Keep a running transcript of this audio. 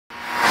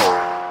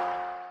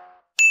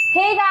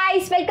Hey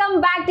guys,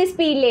 welcome back to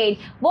Speedlane.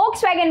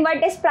 Volkswagen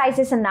Virtus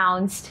prices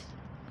announced.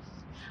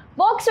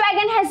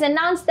 Volkswagen has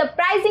announced the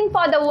pricing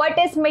for the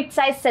Virtus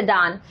midsize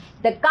sedan.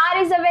 The car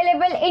is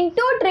available in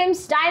two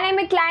trims,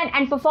 Dynamic Line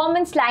and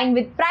Performance Line,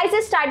 with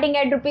prices starting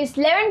at Rs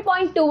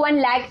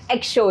 11.21 lakh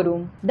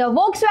ex-showroom. The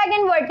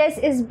Volkswagen Virtus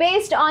is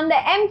based on the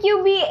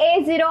MQB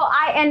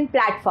A0iN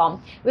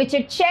platform, which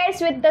it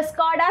shares with the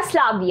Skoda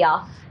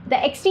Slavia.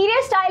 The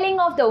exterior styling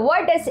of the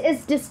Virtus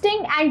is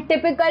distinct and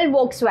typical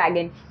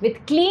Volkswagen,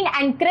 with clean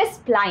and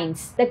crisp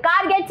lines. The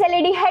car gets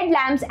LED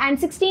headlamps and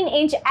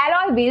 16-inch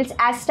alloy wheels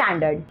as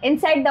standard.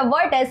 Inside the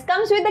Virtus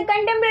comes with a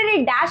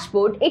contemporary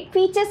dashboard. It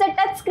features a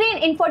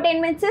touchscreen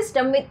infotainment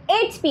system with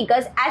 8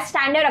 speakers as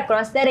standard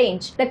across the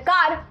range. The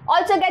car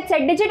also gets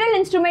a digital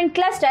instrument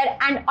cluster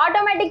and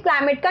automatic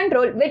climate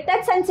control with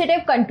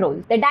touch-sensitive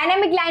control. The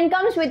Dynamic Line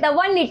comes with a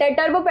 1-liter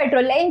turbo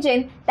petrol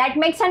engine that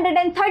makes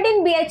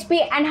 113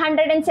 bhp and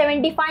 175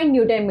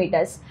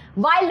 Nm,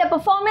 while the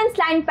Performance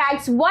Line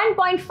packs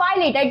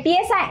 1.5-liter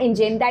TSI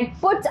engine that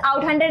puts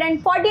out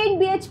 148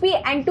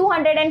 bhp and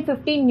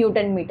 215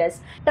 Nm.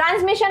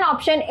 Transmission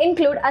options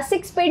include a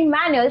 6-speed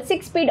manual,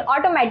 6-speed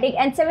automatic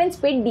and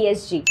 7-speed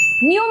DSG.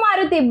 New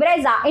Maruti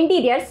Brezza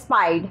interior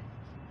spied.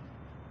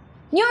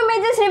 New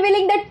images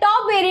revealing the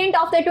top variant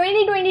of the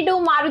 2022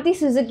 Maruti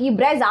Suzuki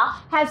Brezza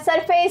have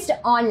surfaced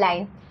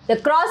online. The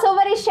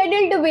crossover is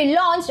scheduled to be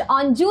launched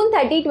on June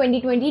 30,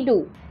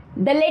 2022.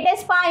 The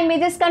latest spy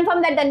images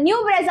confirm that the new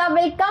Brezza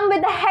will come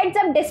with a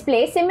heads-up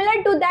display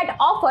similar to that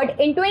offered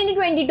in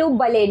 2022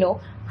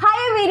 Baleno.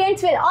 Higher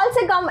variants will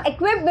also come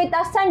equipped with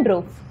a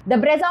sunroof. The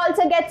Brezza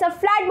also gets a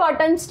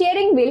flat-bottom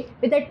steering wheel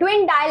with a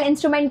twin-dial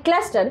instrument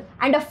cluster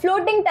and a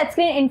floating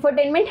touchscreen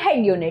infotainment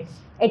head unit.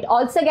 It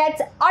also gets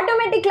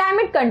automatic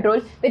climate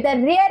control with a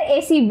rear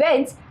AC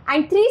vents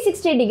and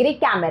 360-degree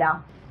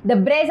camera. The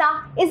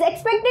Brezza is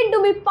expected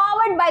to be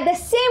powered by the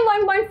same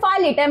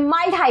 1.5-liter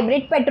mild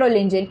hybrid petrol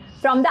engine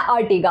from the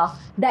Ertiga.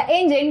 The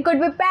engine could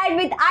be paired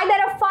with either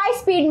a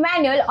 5-speed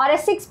manual or a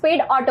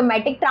 6-speed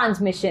automatic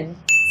transmission.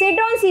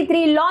 Citroen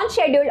C3 launch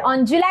scheduled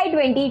on July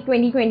 20,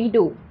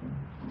 2022.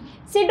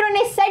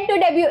 Citroen is set to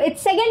debut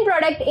its second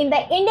product in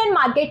the Indian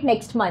market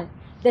next month.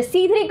 The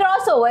C3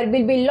 crossover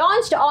will be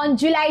launched on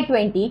July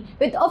 20,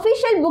 with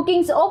official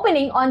bookings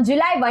opening on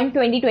July 1,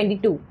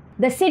 2022.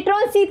 The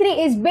Citroen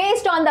C3 is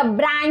based on the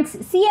brand's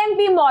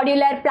CMP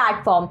modular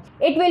platform.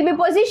 It will be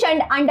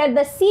positioned under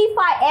the C5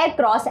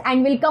 Aircross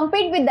and will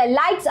compete with the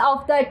likes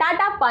of the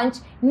Tata Punch,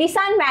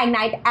 Nissan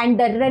Magnite and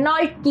the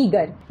Renault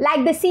Kiger.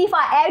 Like the C5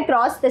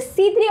 Aircross, the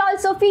C3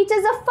 also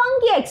features a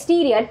funky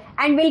exterior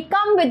and will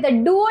come with the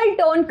dual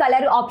tone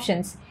color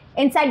options.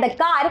 Inside the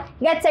car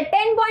gets a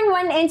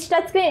 10.1-inch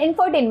touchscreen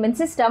infotainment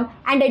system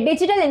and a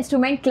digital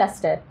instrument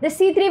cluster. The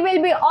C3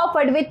 will be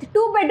offered with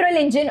 2 petrol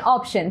engine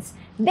options.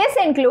 This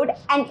include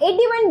an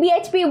 81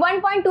 bhp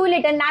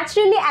 1.2-liter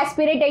naturally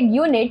aspirated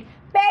unit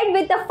paired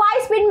with a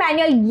 5-speed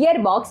manual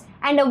gearbox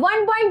and a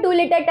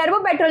 1.2-liter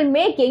turbo petrol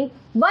making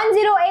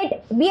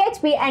 108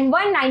 bhp and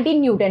 190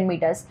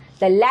 Nm.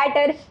 The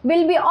latter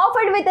will be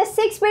offered with a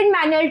 6-speed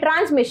manual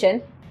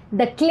transmission.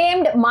 The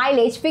claimed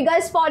mileage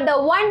figures for the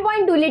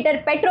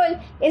 1.2-liter petrol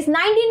is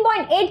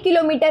 19.8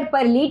 km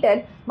per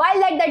liter, while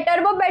that the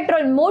turbo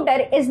petrol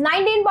motor is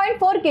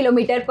 19.4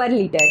 km per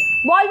liter.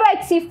 Volvo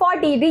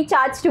XC40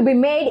 recharge to be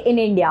made in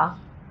India.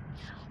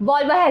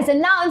 Volvo has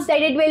announced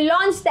that it will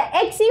launch the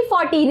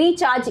XC40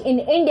 recharge in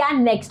India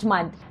next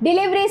month.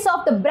 Deliveries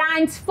of the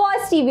brand's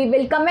first EV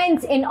will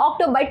commence in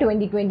October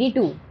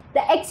 2022. The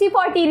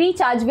XC40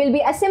 recharge will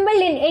be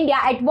assembled in India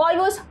at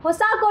Volvo's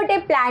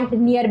Hosakote plant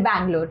near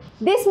Bangalore.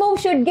 This move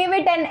should give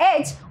it an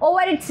edge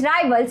over its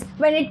rivals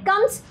when it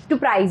comes to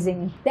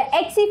pricing. The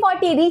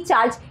XC40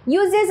 recharge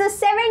uses a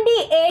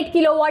 78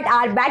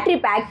 kWh battery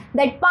pack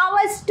that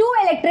powers 2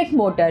 electric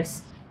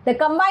motors. The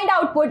combined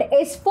output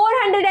is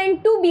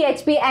 402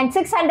 bhp and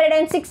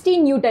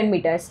 616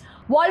 Nm.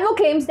 Volvo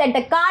claims that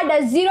the car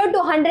does 0 to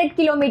 100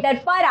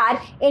 km per hour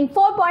in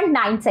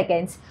 4.9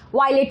 seconds,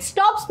 while its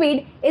top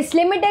speed is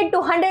limited to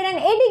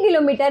 180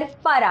 km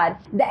per hour.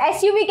 The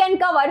SUV can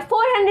cover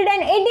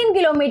 418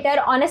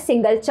 km on a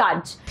single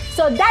charge.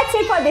 So that's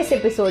it for this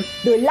episode.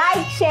 Do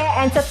like, share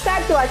and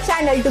subscribe to our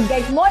channel to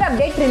get more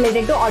updates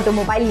related to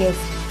automobile news.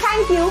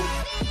 Thank you.